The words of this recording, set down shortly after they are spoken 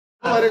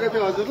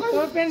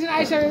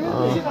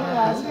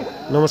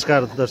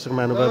नमस्कार दर्शक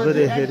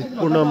महानुभावहरु,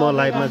 पूर्ण म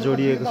लाइभमा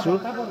जोडिएको छु।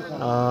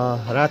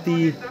 राति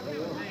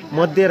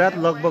मध्यरात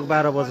लगभग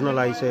 12 बज्न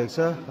लागिसकेको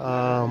छ।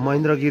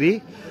 महेन्द्र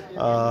गिरी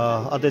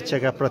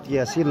अध्यक्षका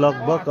प्रत्याशी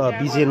लगभग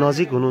विजय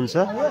नजिक हुनुहुन्छ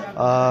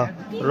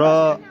र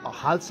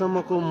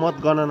हालसम्मको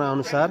मतगणना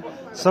अनुसार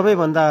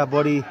सबैभन्दा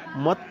बढी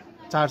मत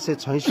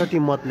 466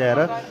 मत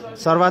ल्याएर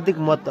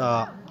सर्वाधिक मत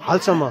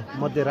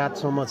हालसम्म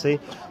मध्यरातसम्म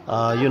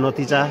चाहिँ यो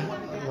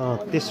नतिजा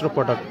तेस्रो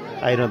पटक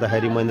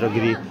आइरहँदाखेरि महेन्द्र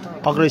गिरी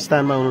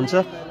अग्रस्थानमा हुनुहुन्छ।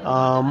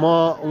 म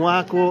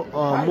उहाँको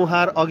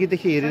मुहार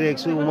अघिदेखि हेरिरहेको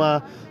छु। उहाँ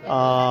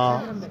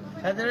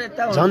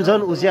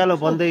झन्झन उज्यालो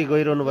बन्दै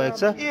गइरहनु भएको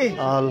छ।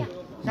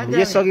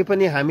 यसअघि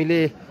पनि हामीले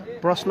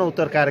प्रश्न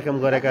उत्तर कार्यक्रम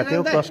गरेका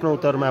थियौँ। प्रश्न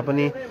उत्तरमा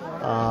पनि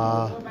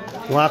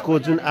उहाँको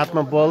जुन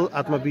आत्मबल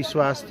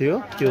आत्मविश्वास थियो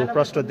त्यो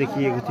प्रष्ट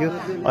देखिएको थियो।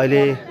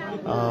 अहिले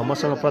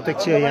मसँग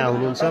प्रत्यक्ष यहाँ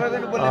हुनुहुन्छ।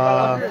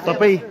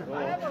 तपाईँ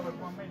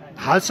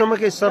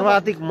हालसम्मकै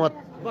सर्वाधिक मत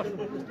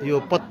यो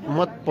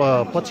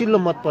पछिल्लो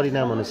मत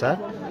परिणाम अनुसार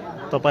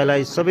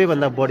तपाईलाई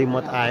सबैभन्दा बढी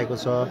मत आएको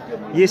छ।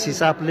 यस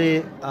हिसाबले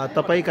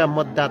तपाईका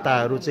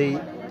मतदाताहरू चाहिँ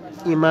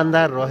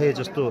इमानदार रहे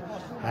जस्तो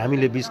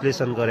हामीले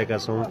विश्लेषण गरेका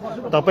छौँ।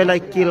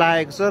 तपाईलाई के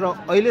लागेको छ र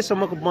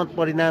अहिलेसम्मको मत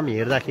परिणाम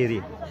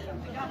हेर्दाखेरि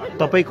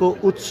तपाईको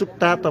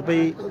उत्सुकता,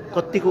 तपाई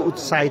कतिको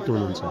उत्साहित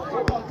हुनुहुन्छ?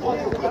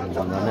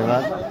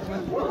 धन्यवाद।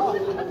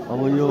 अब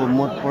यो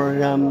मत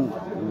परिणाम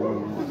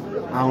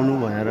आउनु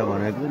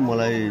भनेको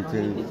मलाई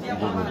चाहिँ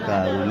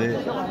उपभोक्ताहरूले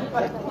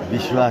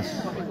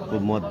विश्वासको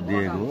मत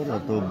दिएको हो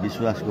र त्यो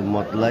विश्वासको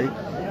मतलाई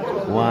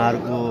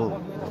उहाँहरूको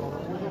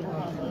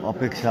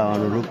अपेक्षा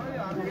अनुरूप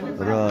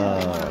र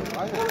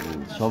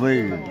सबै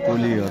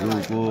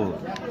टोलीहरूको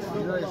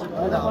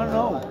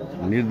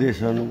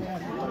निर्देशन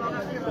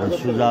र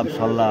सुझाव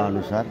सल्लाह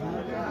अनुसार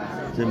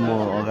चाहिँ म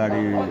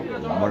अगाडि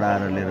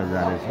बढाएर लिएर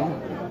जानेछु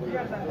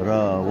र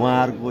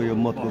उहाँहरूको यो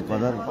मतको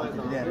कदर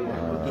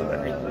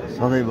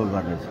सदैव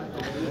गर्नेछ।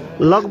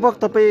 लगभग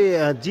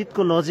तपाईँ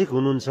जितको नजिक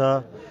हुनुहुन्छ।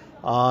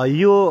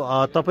 यो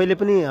तपाईँले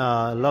पनि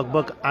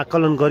लगभग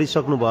आकलन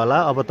गरिसक्नुभयो होला।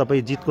 अब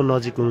तपाईँ जितको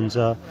नजिक हुनुहुन्छ।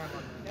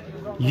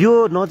 यो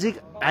नजिक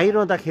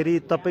आइरहँदाखेरि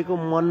तपाईँको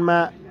मनमा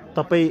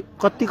तपाईँ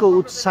कतिको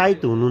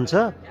उत्साहित हुनुहुन्छ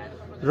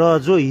र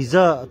जो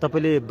हिजो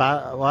तपाईँले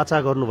वाचा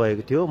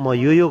गर्नुभएको थियो म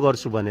यो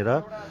गर्छु भनेर,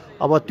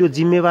 अब त्यो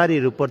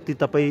जिम्मेवारीहरूप्रति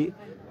तपाईँ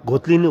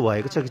घोत्लिनु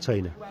भएको छ कि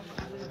छैन?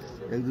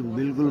 एकदम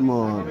बिल्कुल। म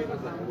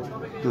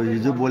त्यो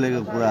हिजो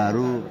बोलेको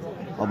कुराहरू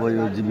अब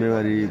यो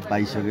जिम्मेवारी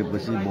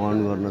पाइसकेपछि वहन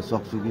गर्न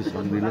सक्छु कि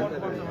सक्दिनँ,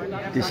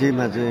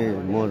 त्यसैमा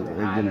चाहिँ म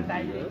एकदम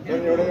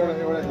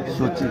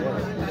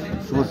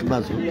सोचमा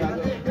छु,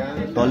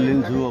 तल्लीन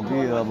छु कि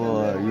अब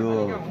यो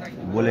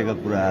बोलेका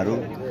कुराहरू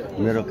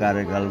मेरो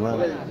कार्यकालमा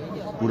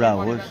पुरा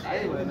होस्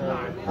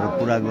र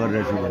पुरा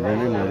गर्नेछु भन्ने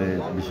नै मैले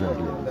विश्वास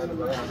लिएको छु।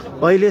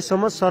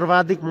 अहिलेसम्म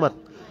सर्वाधिक मत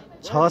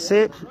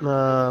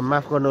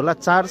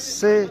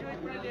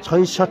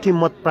 466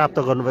 मत प्राप्त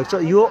गर्नुभएको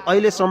छ। यो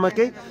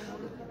अहिलेसम्मकै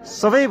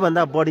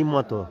सबैभन्दा बढी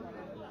मत हो।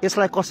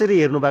 यसलाई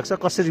कसरी हेर्नु भएको छ,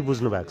 कसरी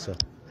बुझ्नु भएको छ?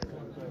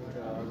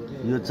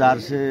 यो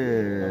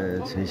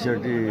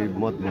 466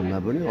 मत भन्दा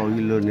पनि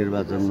अघिल्लो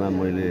निर्वाचनमा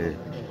मैले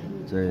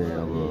चाहिँ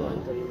अब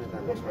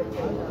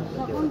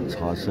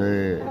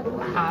 600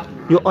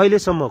 यो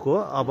अहिलेसम्मको,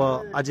 अब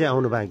अझै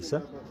आउनु बाँकी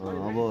छ।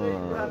 अब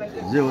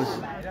जे होस्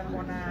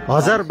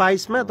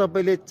 1022 मा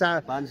तपाईले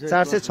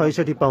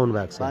 466 पाउनु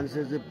भएको छ।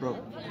 500 चाहिँ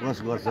क्रस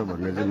गर्छ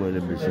भन्ने चाहिँ मैले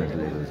विश्वास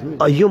लिएको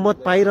छु। यो मत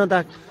पाइरहँदा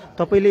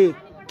तपाईले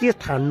के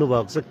ठान्नु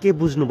भएको छ, के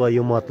बुझ्नु भयो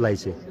यो मतलाई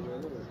चाहिँ?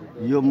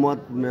 यो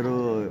मत मेरो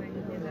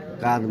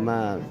काँधमा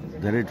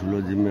धेरै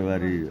ठुलो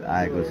जिम्मेवारी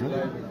आएको छ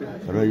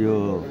र यो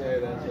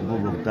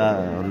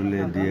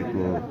उपभोक्ताहरूले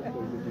दिएको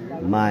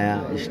माया,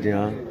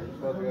 स्नेह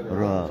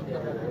र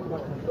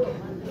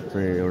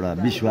चाहिँ एउटा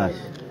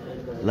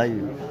विश्वासलाई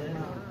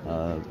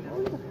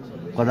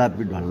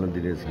कदापि ढल्न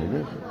दिने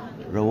छैन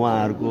र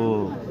उहाँहरूको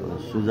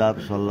सुझाव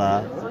सल्लाह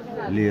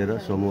लिएर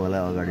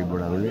समूहलाई अगाडि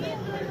बढाउने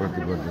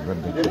प्रतिबद्धता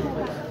व्यक्त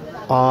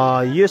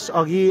गर्दछु।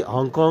 यसअघि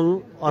हङकङ,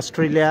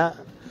 अस्ट्रेलिया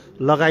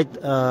लगायत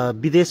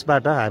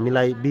विदेशबाट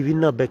हामीलाई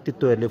विभिन्न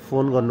व्यक्तित्वहरूले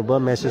फोन गर्नुभयो,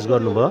 मेसेज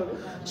गर्नुभयो,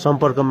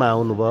 सम्पर्कमा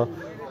आउनुभयो।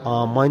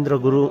 महेन्द्र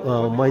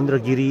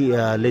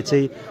गिरीले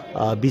चाहिँ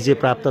विजय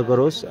प्राप्त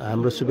गरोस्,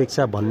 हाम्रो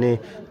शुभेच्छा भन्ने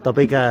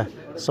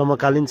तपाईँका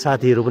समकालीन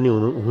साथीहरू पनि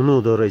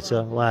हुनुहुँदो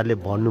रहेछ। उहाँहरूले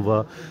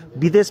भन्नुभयो।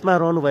 विदेशमा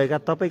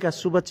रहनुभएका तपाईँका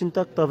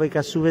शुभचिन्तक,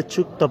 तपाईँका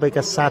शुभेच्छुक,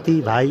 तपाईँका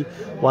साथी भाइ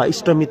वा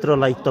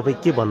इष्टमित्रलाई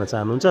तपाईँ के भन्न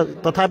चाहनुहुन्छ?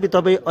 तथापि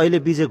तपाईँ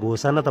अहिले विजय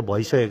घोषणा त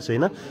भइसकेको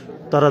छैन,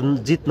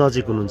 तर जित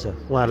नजिक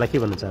हुनुहुन्छ। उहाँहरूलाई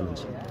के भन्न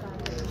चाहनुहुन्छ?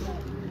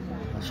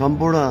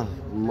 सम्पूर्ण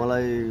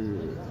मलाई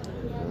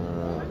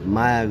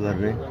माया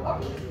गर्ने,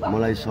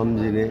 मलाई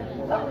सम्झिने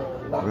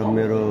र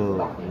मेरो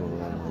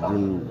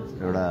जुन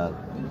एउटा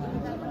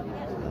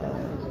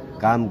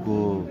कामको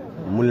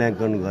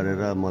मूल्याङ्कन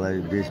गरेर मलाई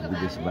देश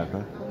विदेशबाट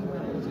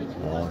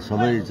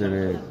सबै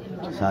चाहिँ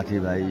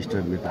साथीभाइ,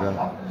 इष्टमित्र,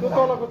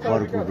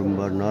 कर कुटुम्ब,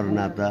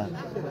 नरनाता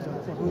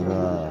र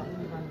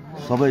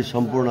सबै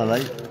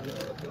सम्पूर्णलाई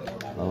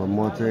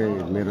म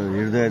चाहिँ मेरो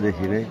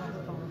हृदयदेखि नै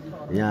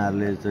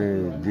यहाँहरूले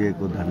चाहिँ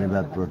दिएको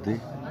धन्यवादप्रति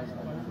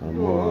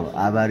म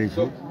आभारी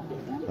छु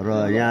र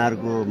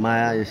यहाँहरूको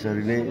माया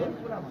यसरी नै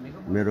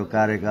मेरो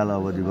कार्यकाल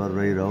अवधिभर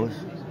रहिरहोस्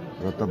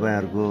र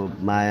तपाईँहरूको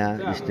माया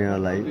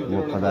स्नेहलाई म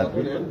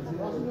कदापि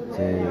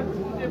चाहिँ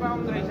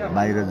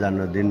बाहिर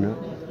जान दिन्न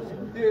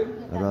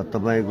र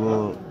तपाईँको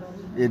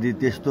यदि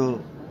त्यस्तो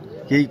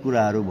केही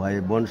कुराहरू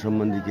भए वन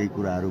सम्बन्धी केही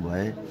कुराहरू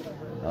भए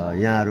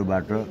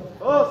यहाँहरूबाट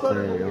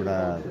एउटा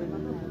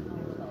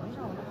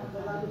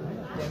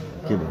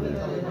के भन्नु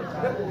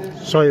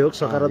सहयोग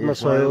सकारात्मक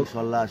सहयोग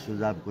सल्लाह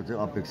सुझावको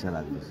चाहिँ अपेक्षा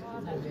राख्दछु।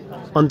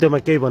 अन्त्यमा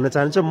केही भन्न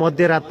चाहनुहुन्छ?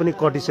 मध्यरात पनि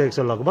कटिसकेको छ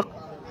लगभग,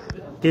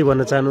 केही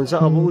भन्न चाहनुहुन्छ?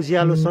 अब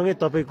उज्यालोसँगै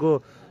तपाईँको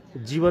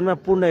जीवनमा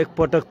पूर्ण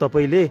एकपटक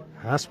तपाईँले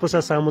हाँसपसा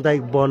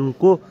सामुदायिक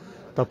वनको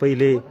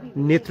तपाईँले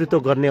नेतृत्व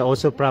गर्ने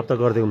अवसर प्राप्त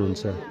गर्दै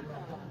हुनुहुन्छ।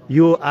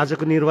 यो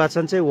आजको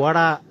निर्वाचन चाहिँ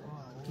वडा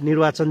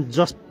निर्वाचन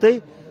जस्तै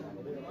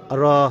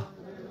र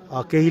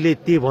केहीले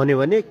त्यो भन्यो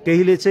भने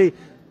केहीले चाहिँ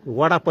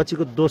वडा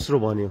पछिको दोस्रो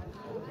भन्यो।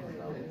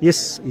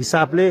 यस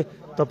हिसाबले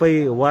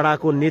तपाईँ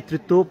वडाको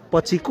नेतृत्व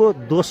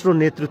पछिको दोस्रो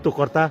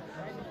नेतृत्वकर्ता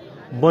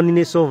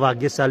बनिने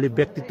सौभाग्यशाली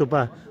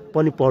व्यक्तित्वमा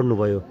पनि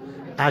पर्नुभयो।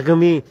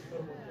 आगामी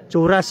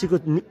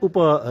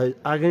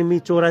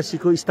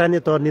 84को स्थानीय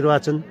तह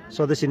निर्वाचन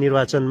सदस्य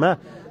निर्वाचनमा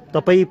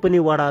तपाईँ पनि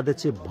वडा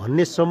अध्यक्ष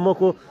भन्ने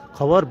सम्मको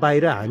खबर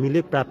बाहिर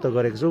हामीले प्राप्त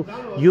गरेको छौँ।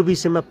 यो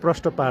विषयमा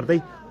प्रश्न पार्दै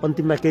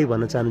अन्तिममा केही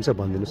भन्न चाहनुहुन्छ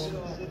भनिदिनुहोस्।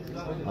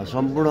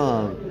 सम्पूर्ण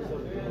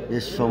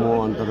यस समूह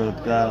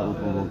अन्तर्गतका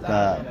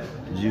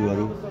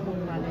उपभोक्ताज्यूहरू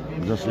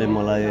जसले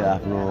मलाई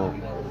आफ्नो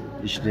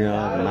स्नेह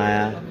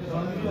माया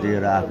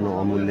दिएर आफ्नो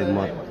अमूल्य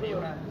मत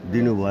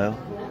दिनुभयो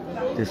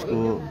त्यसको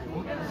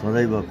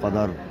सदैव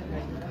कदर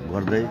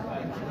गर्दै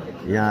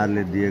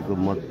यहाँहरूले दिएको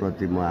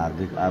मतप्रति म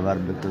हार्दिक आभार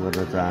व्यक्त गर्न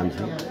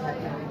चाहन्छु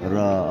र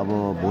अब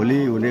भोलि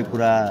हुने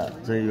कुरा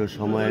चाहिँ यो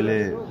समयले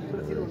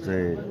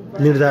चाहिँ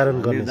निर्धारण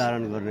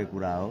गर्ने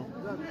कुरा हो।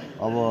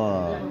 अब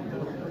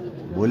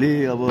भोलि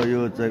अब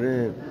यो चाहिँ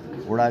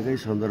वडाकै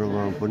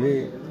सन्दर्भमा पनि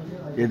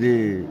यदि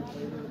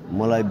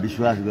मलाई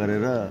विश्वास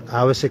गरेर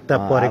आवश्यकता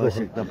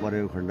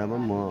परेको खण्डमा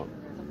म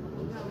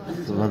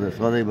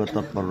सदैव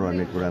तत्पर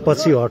रहने कुरा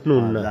पछि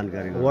हट्नुहुन्न।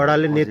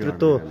 वडाले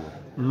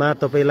नेतृत्वमा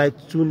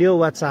तपाईँलाई चुन्यो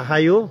वा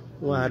चाह्यो,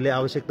 उहाँहरूले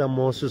आवश्यकता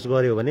महसुस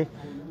गर्यो भने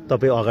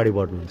तपाईँ अगाडि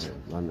बढ्नुहुन्छ।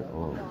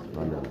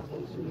 धन्यवाद।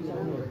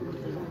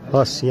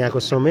 हस्, यहाँको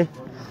समय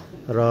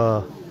र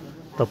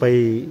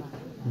तपाईँ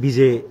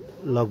विजय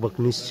लगभग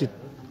निश्चित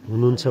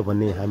हुनुहुन्छ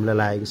भन्ने हामीलाई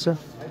लागेको छ।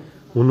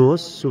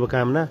 हुनुहोस्,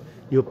 शुभकामना।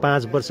 यो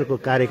 5 वर्षको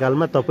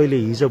कार्यकालमा तपाईँले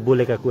हिजो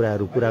बोलेका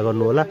कुराहरू पुरा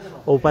गर्नुहोला।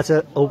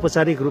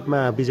 औपचारिक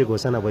रूपमा विजय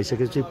घोषणा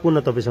भइसकेपछि पुनः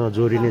तपाईँसँग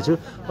जोडिनेछु।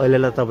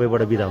 अहिलेलाई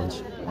तपाईँबाट बिदा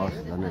हुन्छु। हस्,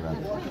 धन्यवाद।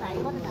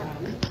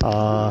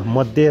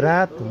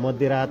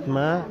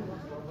 मध्यरातमा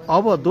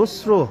अब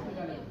दोस्रो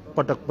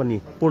पटक पनि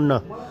पूर्ण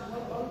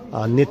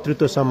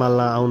नेतृत्व सम्हाल्न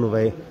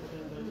आउनुभए,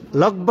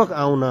 लगभग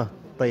आउन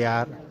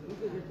तयार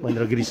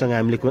महेन्द्र गिरीसँग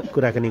हामीले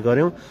कुराकानी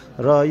गऱ्यौँ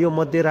र यो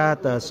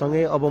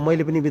मध्यरातसँगै अब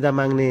मैले पनि बिदा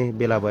माग्ने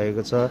बेला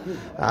भएको छ।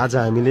 आज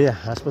हामीले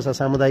हाँसपसा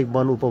सामुदायिक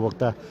वन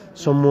उपभोक्ता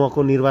समूहको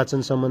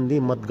निर्वाचन सम्बन्धी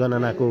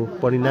मतगणनाको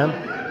परिणाम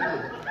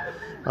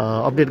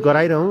अपडेट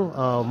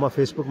गराइरहँ। म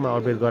फेसबुकमा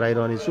अपडेट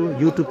गराइरहनेछु,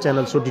 युट्युब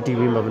च्यानल सोल्टी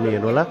टिभीमा पनि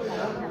हेर्नुहोला।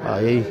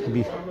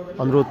 यही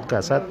अनुरोधका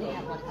साथ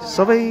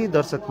सबै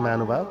दर्शक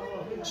महानुभाव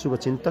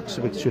शुभचिन्तक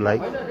शुभेच्छुलाई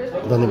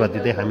धन्यवाद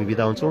दिँदै हामी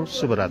बिदा हुन्छौँ।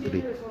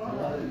 शुभरात्रि।